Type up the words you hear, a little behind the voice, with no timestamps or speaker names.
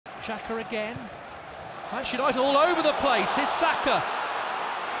Xhaka again. Manchester United all over the place. Here's Saka.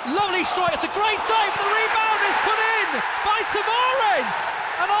 Lovely strike. It's a great save. The rebound is put in by Tavares.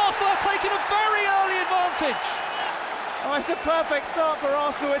 And Arsenal have taken a very early advantage. Oh, it's a perfect start for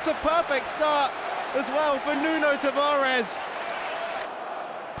Arsenal. It's a perfect start as well for Nuno Tavares.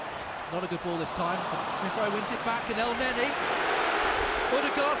 Not a good ball this time. Smith Rowe wins it back, and El Neni.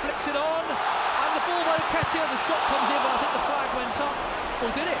 Odegaard flicks it on, and the ball by Nketiah. The shot comes in, but I think the flag went up.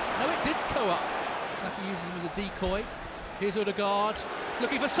 Or did it? No, it did go up. Saka uses him as a decoy. Here's Odegaard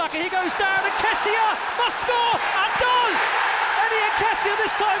looking for Saka. He goes down. Nketiah must score, and does. Eddie Nketiah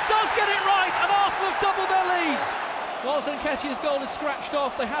this time does get it right, and Arsenal have doubled their lead. Whilst Nketiah's goal is scratched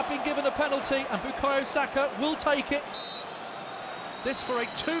off, they have been given a penalty, and Bukayo Saka will take it. This for a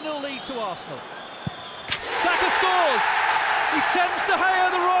 2-0 lead to Arsenal. Saka scores! He sends De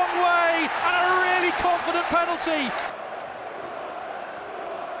Gea the wrong way, and a really confident penalty.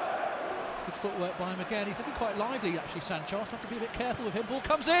 Good footwork by him again. He's looking quite lively, actually, Sancho. Have to be a bit careful with him. Ball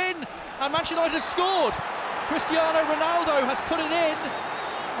comes in, and Manchester United have scored. Cristiano Ronaldo has put it in.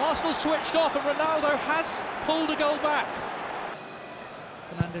 Arsenal switched off, and Ronaldo has pulled a goal back.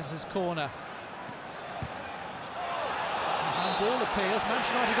 Fernandes' corner. Ball appears.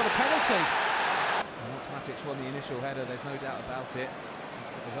 Manchester United got a penalty. And once Matic won the initial header, there's no doubt about it.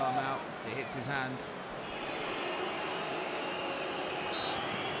 He put his arm out, it hits his hand.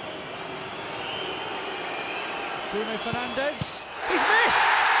 Bruno Fernandes. He's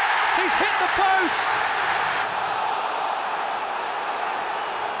missed! He's hit the post!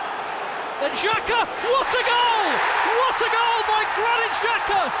 Then Xhaka! What a goal! What a goal by Granit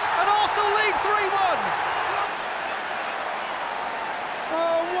Xhaka! And Arsenal lead 3-1.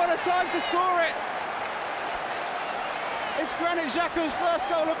 Oh, what a time to score it! It's Granit Xhaka's first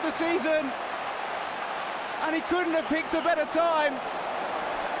goal of the season, and he couldn't have picked a better time.